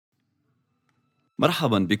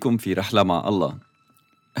مرحبا بكم في رحلة مع الله.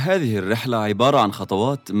 هذه الرحلة عبارة عن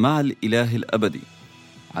خطوات مع الإله الأبدي.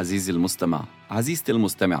 عزيزي المستمع، عزيزتي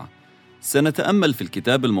المستمعة، سنتأمل في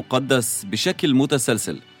الكتاب المقدس بشكل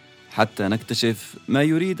متسلسل حتى نكتشف ما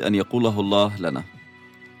يريد أن يقوله الله لنا.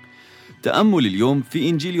 تأمل اليوم في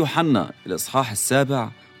إنجيل يوحنا الإصحاح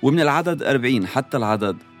 7 ومن العدد 40 حتى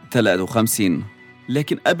العدد 53.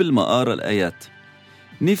 لكن قبل ما أقرأ الآيات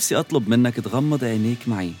نفسي أطلب منك تغمض عينيك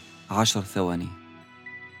معي 10 ثواني.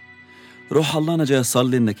 روح الله، أنا جاي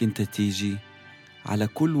أصلي إنك أنت تيجي على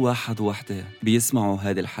كل واحد وواحدة بيسمعوا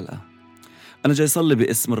هذه الحلقة. أنا جاي أصلي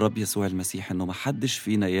باسم الرب يسوع المسيح إنه ما حدش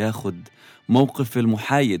فينا ياخد موقف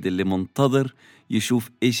المحايد اللي منتظر يشوف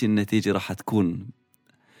إيش النتيجة رح تكون،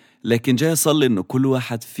 لكن جاي أصلي إنه كل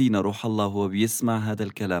واحد فينا روح الله هو بيسمع هذا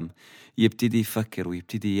الكلام يبتدي يفكر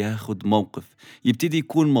ويبتدي ياخد موقف، يبتدي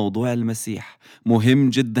يكون موضوع المسيح مهم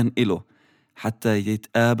جدا إله حتى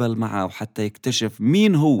يتقابل معه وحتى يكتشف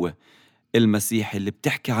مين هو المسيح اللي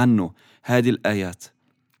بتحكي عنه هذه الآيات.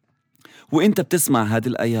 وإنت بتسمع هذه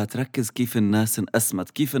الآيات ركز كيف الناس انقسمت،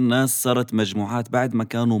 كيف الناس صارت مجموعات بعد ما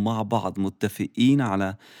كانوا مع بعض متفقين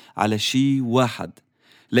على شيء واحد.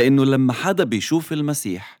 لأنه لما حدا بيشوف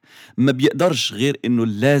المسيح ما بيقدرش غير إنه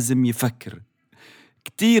لازم يفكر.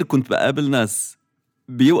 كتير كنت بقابل ناس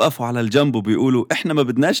بيوقفوا على الجنب وبيقولوا إحنا ما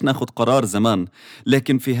بدناش ناخد قرار زمان،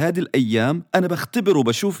 لكن في هذه الأيام أنا بختبر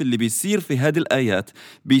وبشوف اللي بيصير في هذه الآيات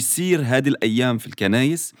بيصير هذه الأيام في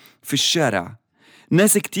الكنايس، في الشارع.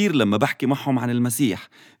 ناس كتير لما بحكي معهم عن المسيح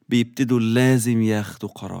بيبتدوا لازم ياخدوا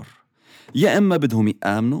قرار، يا إما بدهم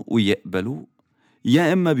يآمنوا ويقبلوا،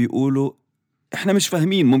 يا إما بيقولوا إحنا مش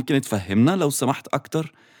فاهمين، ممكن تفهمنا لو سمحت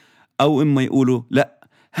أكتر، أو إما يقولوا لأ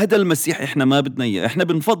هذا المسيح إحنا ما بدنا إياه، إحنا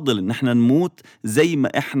بنفضل إن إحنا نموت زي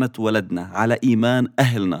ما إحنا اتولدنا على إيمان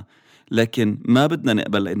أهلنا، لكن ما بدنا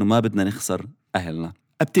نقبل لأنه ما بدنا نخسر أهلنا.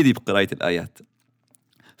 أبتدي بقراءة الآيات.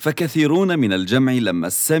 فكثيرون من الجمع لما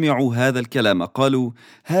سمعوا هذا الكلام قالوا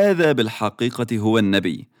هذا بالحقيقة هو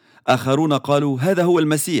النبي. آخرون قالوا هذا هو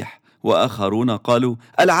المسيح، وآخرون قالوا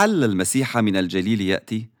ألعل المسيح من الجليل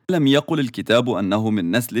يأتي؟ لم يقل الكتاب أنه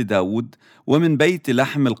من نسل داود ومن بيت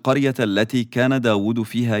لحم القرية التي كان داود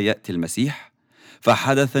فيها يأتي المسيح؟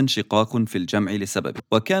 فحدث انشقاق في الجمع لسبب،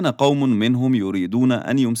 وكان قوم منهم يريدون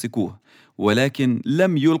أن يمسكوه، ولكن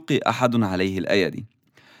لم يلقي أحد عليه الأيدي.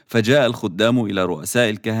 فجاء الخدام إلى رؤساء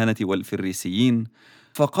الكهنة والفريسيين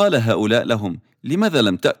فقال هؤلاء لهم لماذا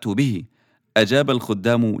لم تأتوا به؟ أجاب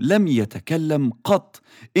الخدام لم يتكلم قط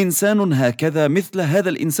إنسان هكذا مثل هذا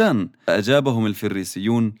الإنسان. أجابهم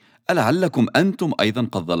الفريسيون ألعلكم أنتم أيضا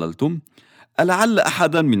قد ضللتم؟ ألعل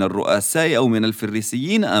أحدا من الرؤساء أو من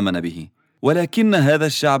الفريسيين آمن به؟ ولكن هذا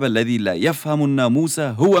الشعب الذي لا يفهم الناموس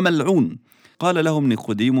هو ملعون. قال لهم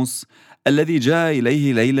نيقوديموس الذي جاء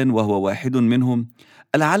إليه ليلا وهو واحد منهم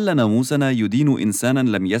ألعل ناموسنا يدين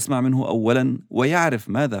إنسانا لم يسمع منه أولا ويعرف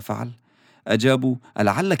ماذا فعل؟ أجابوا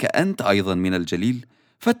ألعلك أنت أيضا من الجليل؟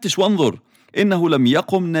 فتش وانظر إنه لم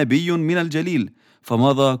يقم نبي من الجليل.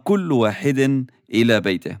 فمضى كل واحد إلى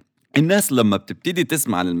بيته. الناس لما بتبتدي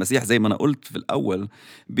تسمع عن المسيح زي ما أنا قلت في الأول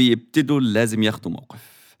بيبتدوا لازم ياخدوا موقف.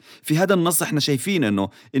 في هذا النص احنا شايفين إنه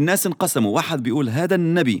الناس انقسموا، واحد بيقول هذا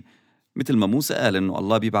النبي مثل ما موسى قال إنه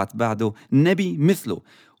الله بيبعت بعده نبي مثله،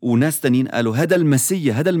 وناس تانيين قالوا هذا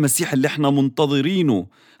المسيح، هذا المسيح اللي احنا منتظرينه،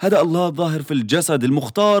 هذا الله ظاهر في الجسد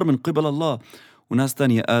المختار من قبل الله. وناس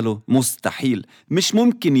تانية قالوا مستحيل، مش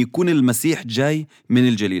ممكن يكون المسيح جاي من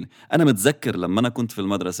الجليل. أنا متذكر لما أنا كنت في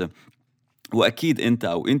المدرسة، وأكيد أنت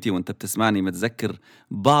أو أنتي وأنت بتسمعني متذكر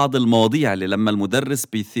بعض المواضيع اللي لما المدرس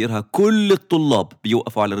بيثيرها كل الطلاب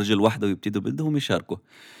بيوقفوا على رجل واحدة ويبتدوا بدهم يشاركوا.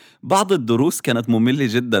 بعض الدروس كانت مملة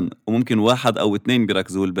جدا وممكن واحد أو اتنين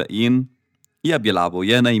بيركزوا، الباقيين يا بيلعبوا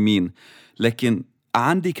يا نايمين. لكن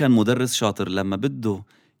عندي كان مدرس شاطر لما بده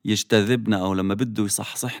يجتذبنا أو لما بده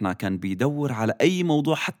يصحصحنا كان بيدور على أي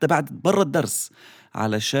موضوع حتى بعد برا الدرس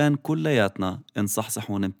علشان كلياتنا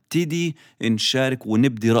نصحصح ونبتدي نشارك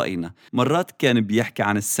ونبدي رأينا. مرات كان بيحكي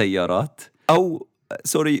عن السيارات أو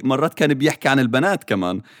مرات كان بيحكي عن البنات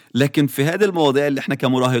كمان، لكن في هذه المواضيع اللي احنا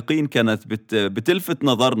كمراهقين كانت بتلفت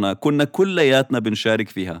نظرنا كنا كلياتنا بنشارك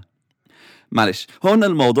فيها. معلش، هون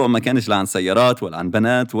الموضوع ما كانش لا عن سيارات ولا عن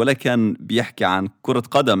بنات ولا كان بيحكي عن كرة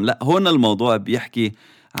قدم، لا هون الموضوع بيحكي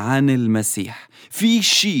عن المسيح. في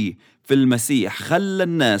شيء في المسيح خلى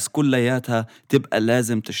الناس كلياتها تبقى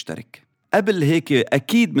لازم تشترك. قبل هيك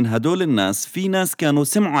أكيد من هدول الناس في ناس كانوا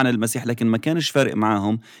سمعوا عن المسيح لكن ما كانش فارق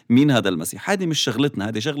معهم مين هذا المسيح. هذه مش شغلتنا،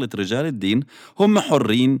 هذه شغلة رجال الدين، هم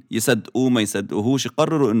حرين يصدقوه ما يصدقوهوش،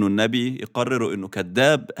 يقرروا إنه النبي، يقرروا إنه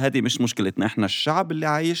كذاب. هذه مش مشكلتنا، إحنا الشعب اللي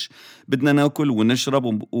عايش بدنا ناكل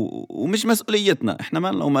ونشرب ومش مسؤوليتنا، إحنا ما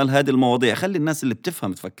لنا ومال هذه المواضيع. خلي الناس اللي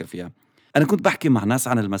بتفهم تفكر فيها. أنا كنت بحكي مع ناس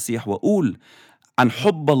عن المسيح وأقول عن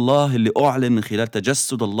حب الله اللي أعلن من خلال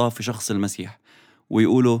تجسد الله في شخص المسيح،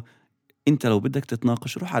 ويقولوا أنت لو بدك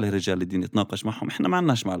تتناقش روح على رجال الدين اتناقش معهم، إحنا ما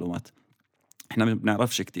عندناش معلومات، إحنا ما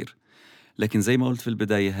بنعرفش كتير. لكن زي ما قلت في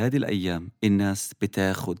البداية، هذه الأيام الناس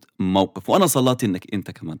بتاخد موقف، وأنا صلاتي إنك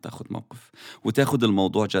أنت كمان تاخد موقف وتاخد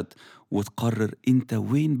الموضوع جد وتقرر أنت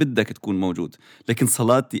وين بدك تكون موجود. لكن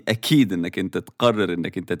صلاتي أكيد إنك أنت تقرر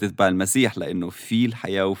إنك أنت تتبع المسيح، لأنه في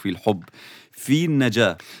الحياة وفي الحب في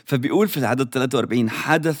النجاة. فبيقول في العدد 43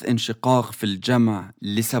 حدث انشقاق في الجمع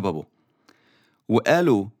لسببه،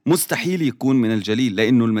 وقالوا مستحيل يكون من الجليل،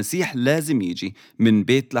 لأنه المسيح لازم يجي من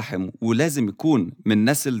بيت لحم ولازم يكون من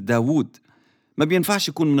نسل داوود، ما بينفعش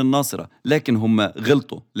يكون من الناصرة. لكن هم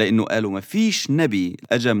غلطوا لأنه قالوا ما فيش نبي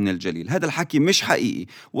أجا من الجليل. هذا الحكي مش حقيقي.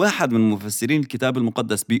 واحد من مفسرين الكتاب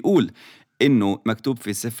المقدس بيقول إنه مكتوب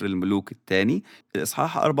في سفر الملوك الثاني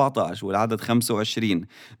الإصحاح 14 والعدد 25،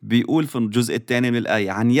 بيقول في الجزء الثاني من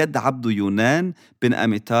الآية عن يد عبده يونان بن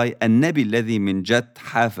أميتاي النبي الذي من جت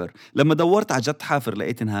حافر. لما دورت على جت حافر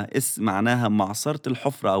لقيت إنها اسم معناها معصرة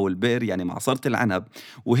الحفرة أو البئر، يعني معصرة العنب،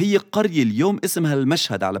 وهي قرية اليوم اسمها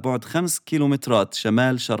المشهد على بعد 5 كيلومترات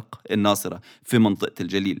شمال شرق الناصرة في منطقة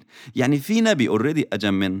الجليل. يعني في نبي اوريدي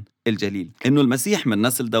أجا من الجليل. إنه المسيح من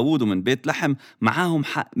نسل داوود ومن بيت لحم معاهم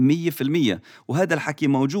حق 100%، وهذا الحكي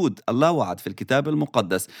موجود. الله وعد في الكتاب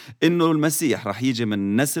المقدس إنه المسيح رح يجي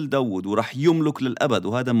من نسل داوود ورح يملك للأبد،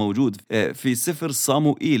 وهذا موجود في سفر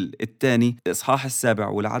صاموئيل الثاني إصحاح 7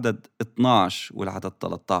 والعدد 12 والعدد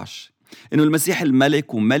 13. إنه المسيح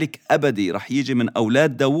الملك وملك أبدي رح يجي من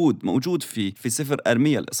أولاد داوود، موجود في سفر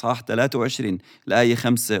أرميا الإصحاح 23 الآية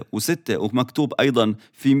 5 و6، ومكتوب أيضا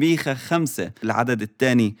في ميخا 5 العدد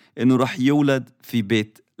الثاني إنه رح يولد في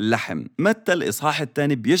بيت لحم. متى الإصحاح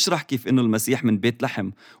الثاني بيشرح كيف إنه المسيح من بيت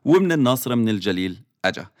لحم ومن الناصرة من الجليل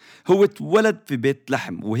أجا. هو اتولد في بيت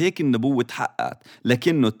لحم وهيك النبوة تحققت،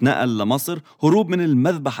 لكنه اتنقل لمصر هروب من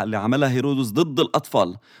المذبحة اللي عملها هيرودس ضد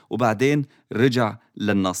الأطفال، وبعدين رجع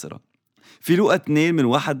للناصرة. في لوقا 2 من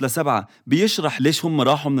 1-7 بيشرح ليش هم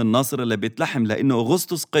راحوا من الناصرة لبيت لحم، لأنه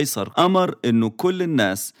أغسطس قيصر أمر إنه كل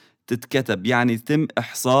الناس تتكتب، يعني يتم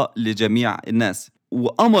إحصاء لجميع الناس،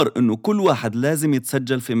 وأمر إنه كل واحد لازم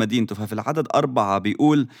يتسجل في مدينته. ففي العدد 4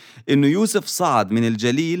 بيقول إنه يوسف صعد من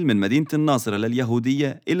الجليل من مدينة الناصرة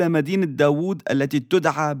لليهودية إلى مدينة داوود التي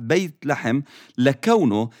تدعى بيت لحم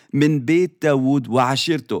لكونه من بيت داوود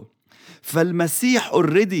وعشيرته. فالمسيح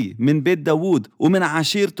اوريدي من بيت داوود ومن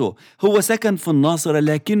عشيرته، هو سكن في الناصرة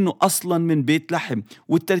لكنه أصلا من بيت لحم،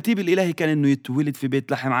 والترتيب الإلهي كان إنه يتولد في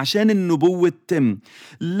بيت لحم عشان النبوة تتم.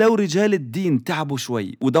 لو رجال الدين تعبوا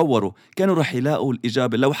شوي ودوروا كانوا رح يلاقوا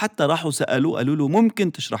الإجابة. لو حتى راحوا سألوه قالوا له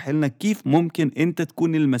ممكن تشرح لنا كيف ممكن أنت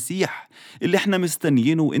تكون المسيح اللي احنا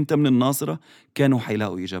مستنيينه وأنت من الناصرة، كانوا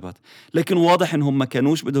حيلاقوا إجابات. لكن واضح إنهم ما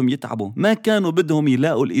كانوش بدهم يتعبوا، ما كانوا بدهم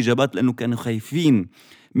يلاقوا الإجابات، لأنه كانوا خايفين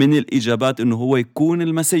من الإجابات إنه هو يكون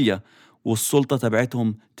المسيح والسلطة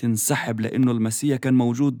تبعتهم تنسحب، لأنه المسيح كان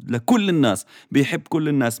موجود لكل الناس، بيحب كل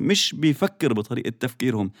الناس، مش بيفكر بطريقة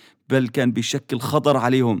تفكيرهم، بل كان بيشكل خطر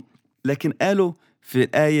عليهم. لكن قالوا في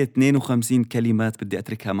الآية 52 كلمات بدي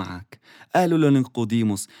أتركها معك. قالوا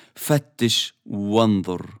لنيقوديموس فتش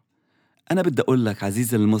وانظر. أنا بدي أقول لك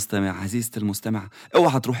عزيزي المستمع، عزيزتي المستمع،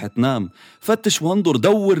 اوعى تروح تنام، فتش وانظر،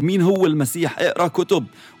 دور مين هو المسيح، اقرأ كتب.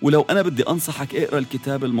 ولو أنا بدي أنصحك اقرأ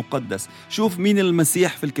الكتاب المقدس، شوف مين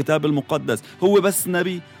المسيح في الكتاب المقدس، هو بس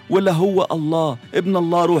نبي ولا هو الله ابن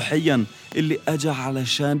الله روحيا اللي أجا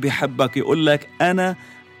علشان بيحبك، يقول لك أنا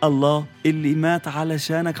الله اللي مات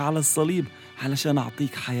علشانك على الصليب علشان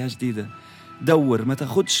أعطيك حياة جديدة. دور، ما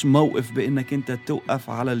تاخدش موقف بأنك أنت توقف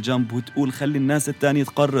على الجنب وتقول خلي الناس التانية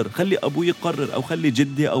تقرر، خلي أبوي يقرر أو خلي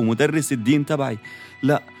جدي أو مدرس الدين تبعي.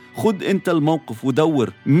 لا، خد أنت الموقف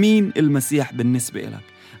ودور مين المسيح بالنسبة لك.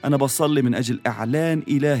 أنا بصلي من أجل إعلان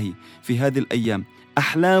إلهي في هذه الأيام،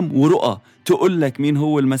 أحلام ورؤى تقول لك مين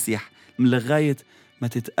هو المسيح لغاية ما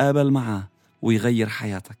تتقابل معه ويغير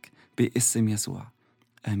حياتك باسم يسوع.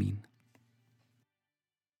 آمين.